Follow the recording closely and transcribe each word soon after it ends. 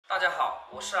大家好，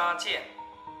我是阿健。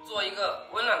做一个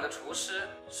温暖的厨师，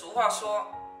俗话说，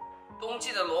冬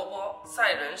季的萝卜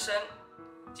赛人参。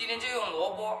今天就用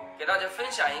萝卜给大家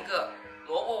分享一个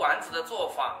萝卜丸子的做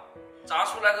法。炸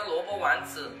出来的萝卜丸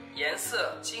子颜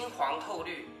色金黄透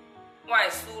绿，外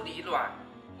酥里软，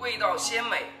味道鲜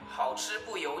美，好吃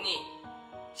不油腻。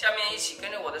下面一起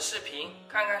跟着我的视频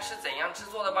看看是怎样制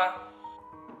作的吧。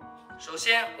首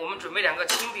先我们准备2个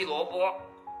青皮萝卜，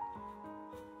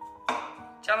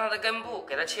将它的根部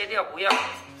给它切掉不要，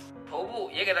头部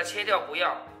也给它切掉不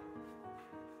要。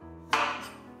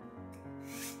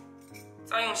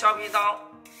再用削皮刀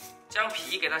将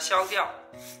皮给它削掉，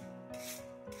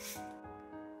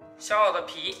削好的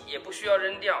皮也不需要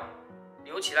扔掉，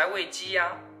留起来喂鸡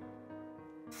鸭。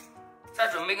再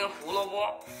准备根胡萝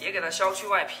卜，也给它削去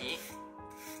外皮。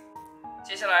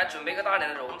接下来准备一个大点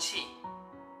的容器，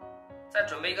再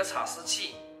准备一个叉丝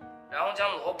器，然后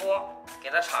将萝卜给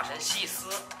它叉成细丝。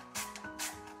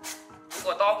如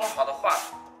果刀工好的话，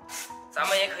咱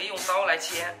们也可以用刀来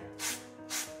切。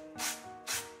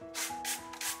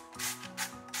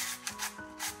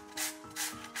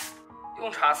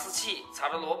用叉丝器叉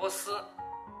的萝卜丝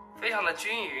非常的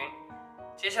均匀。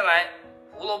接下来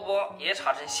胡萝卜也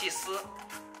叉成细丝。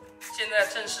现在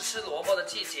正是吃萝卜的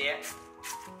季节，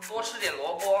多吃点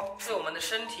萝卜对我们的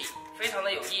身体非常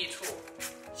的有益处。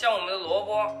像我们的萝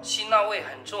卜辛辣味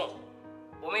很重，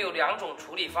我们有2种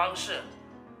处理方式。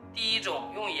第一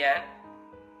种用盐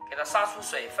给它杀出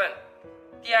水分，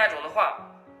第2种的话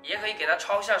也可以给它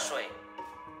焯下水。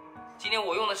今天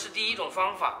我用的是第一种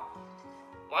方法，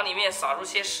往里面撒入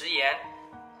些食盐，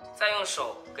再用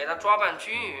手给它抓拌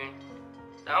均匀，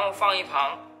然后放一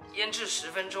旁腌制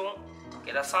10分钟，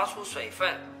给它杀出水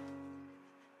分。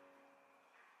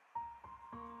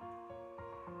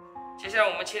接下来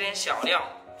我们切点小料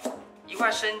，1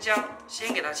块生姜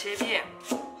先给它切片，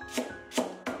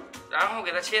然后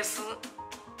给它切丝，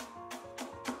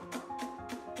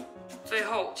最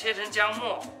后切成姜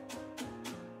末。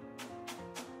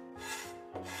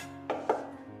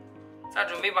再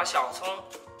准备一把小葱，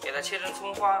给它切成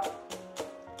葱花。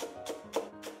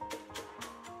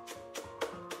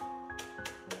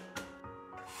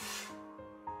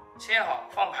切好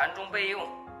放盘中备用。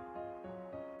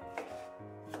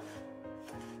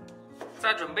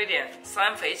再准备点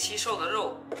3肥7瘦的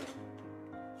肉，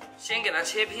先给它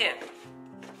切片，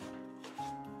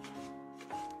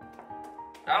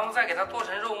然后再给它剁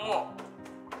成肉末。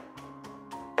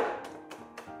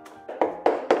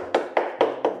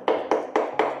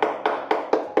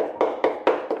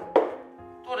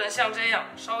剁成像这样，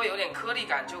稍微有点颗粒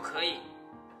感就可以。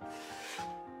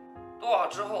剁好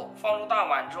之后放入大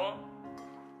碗中。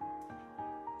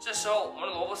这时候我们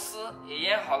的萝卜丝也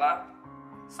腌好了，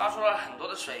杀出了很多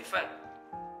的水分。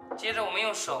接着我们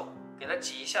用手给它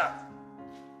挤一下，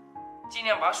尽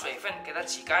量把水分给它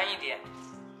挤干一点。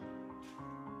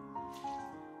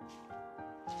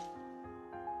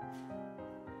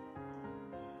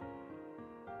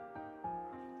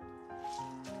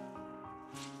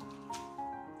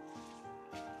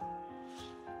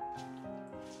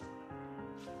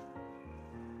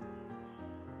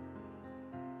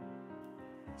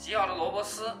挤好的萝卜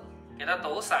丝给它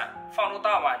抖散，放入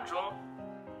大碗中，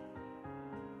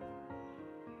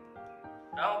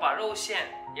然后把肉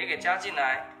馅也给加进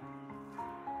来。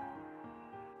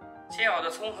切好的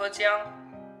葱和姜。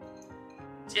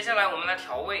接下来我们来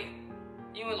调味，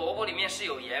因为萝卜里面是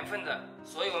有盐分的，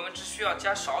所以我们只需要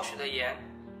加少许的盐，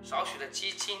少许的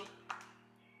鸡精，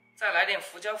再来点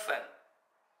胡椒粉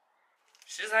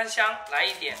，13香来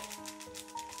1点。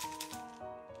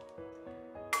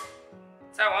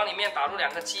再往里面打入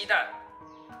2个鸡蛋，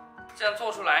这样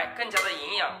做出来更加的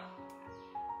营养。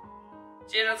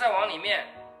接着再往里面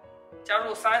加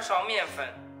入3勺面粉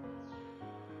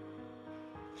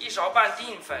，1勺半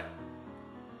淀粉，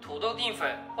土豆淀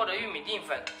粉或者玉米淀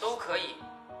粉都可以。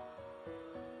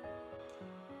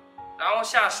然后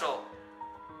下手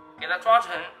给它抓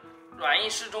成软硬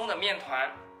适中的面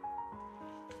团，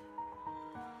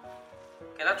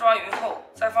给它抓匀后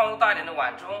再放入大一点的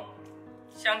碗中。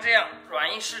像这样软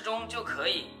硬适中就可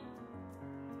以，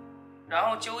然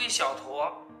后揪一小坨，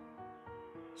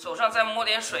手上再摸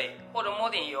点水或者摸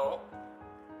点油，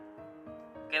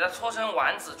给它搓成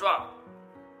丸子状。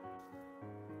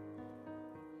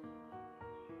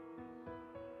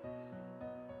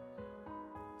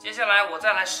接下来我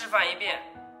再来示范一遍，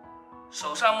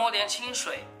手上摸点清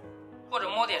水或者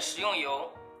摸点食用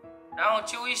油，然后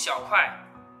揪一小块，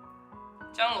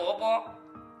将萝卜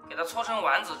给它搓成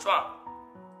丸子状。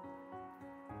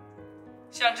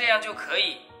像这样就可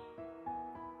以。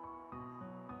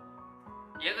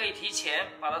也可以提前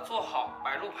把它做好，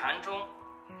摆入盘中。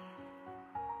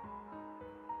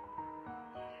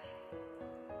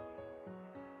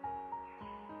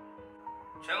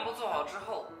全部做好之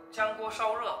后，将锅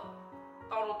烧热，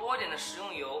倒入多一点的食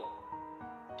用油，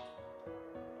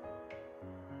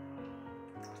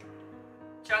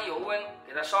将油温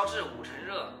给它烧至5成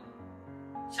热，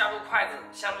下入筷子，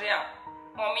像这样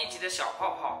冒密集的小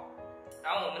泡泡，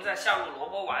然后我们再下入萝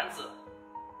卜丸子，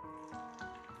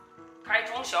开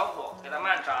中小火给它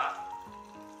慢炸。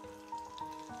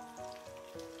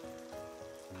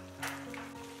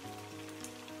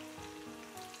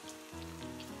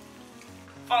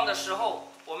放的时候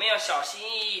我们要小心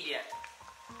翼翼一点，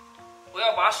不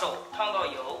要把手烫到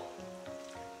油。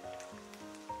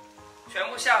全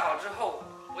部下好之后，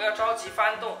不要着急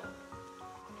翻动，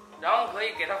然后可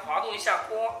以给它滑动一下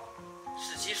锅，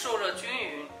使其受热均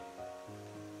匀。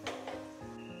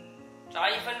炸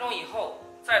1分钟以后，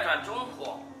再转中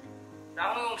火，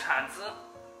然后用铲子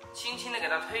轻轻的给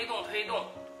它推动，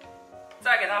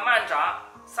再给它慢炸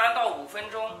3到5分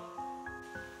钟。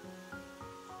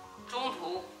中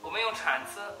途我们用铲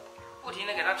子不停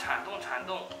的给它铲动，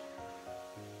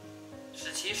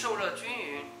使其受热均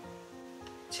匀。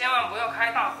千万不要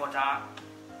开大火炸，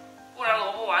不然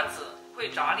萝卜丸子会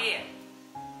炸裂，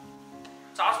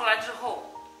炸出来之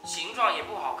后形状也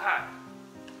不好看。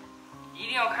一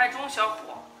定要开中小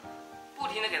火，不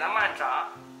停的给它慢炸，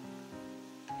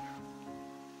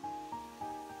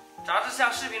炸至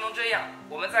像视频中这样，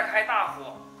我们再开大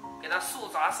火给它速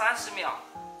炸30秒，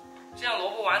这样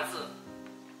萝卜丸子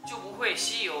就不会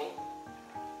吸油。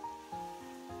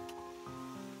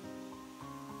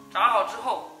炸好之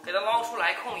后给它捞出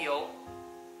来控油。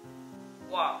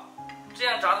哇，这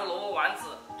样炸的萝卜丸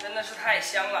子真的是太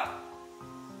香了，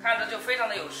看着就非常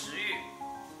的有食欲。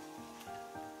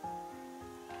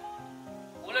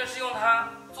无论是用它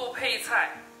做配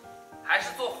菜，还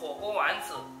是做火锅丸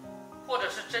子，或者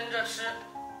是蒸着吃，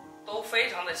都非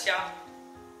常的香。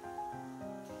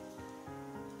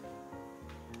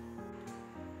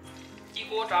一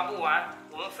锅炸不完，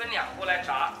我们分2锅来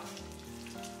炸。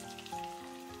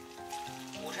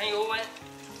5成油温，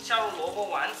下入萝卜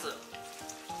丸子，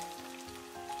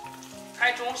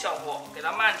开中小火给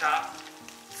它慢炸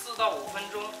4到5分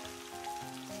钟。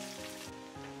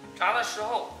炸的时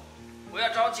候不要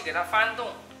着急给它翻动，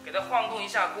给它晃动一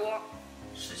下锅，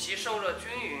使其受热均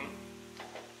匀。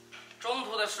中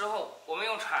途的时候我们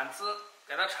用铲子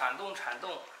给它铲动，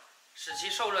使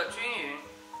其受热均匀，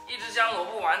一直将萝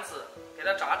卜丸子给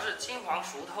它炸至金黄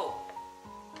熟透。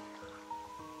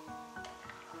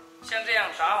像这样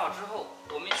炸好之后，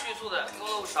我们迅速的用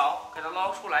漏勺给它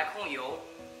捞出来控油。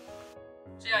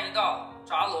这样一道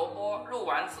炸萝卜肉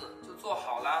丸子就做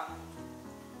好了，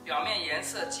表面颜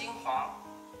色金黄，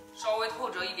稍微透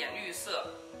着一点绿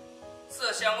色，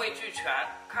色香味俱全，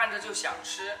看着就想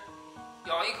吃。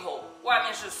咬一口，外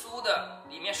面是酥的，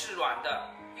里面是软的，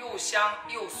又香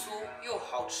又酥又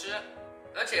好吃，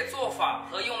而且做法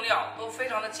和用料都非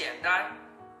常的简单，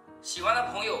喜欢的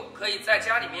朋友可以在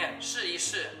家里面试一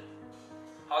试。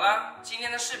好了，今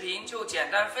天的视频就简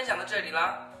单分享到这里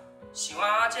啦。喜欢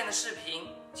阿健的视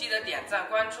频，记得点赞、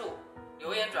关注、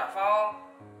留言、转发哦。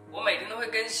我每天都会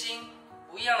更新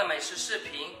不一样的美食视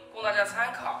频供大家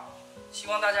参考，希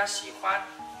望大家喜欢。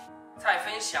菜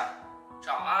分享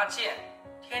找阿健，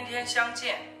天天相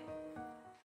见。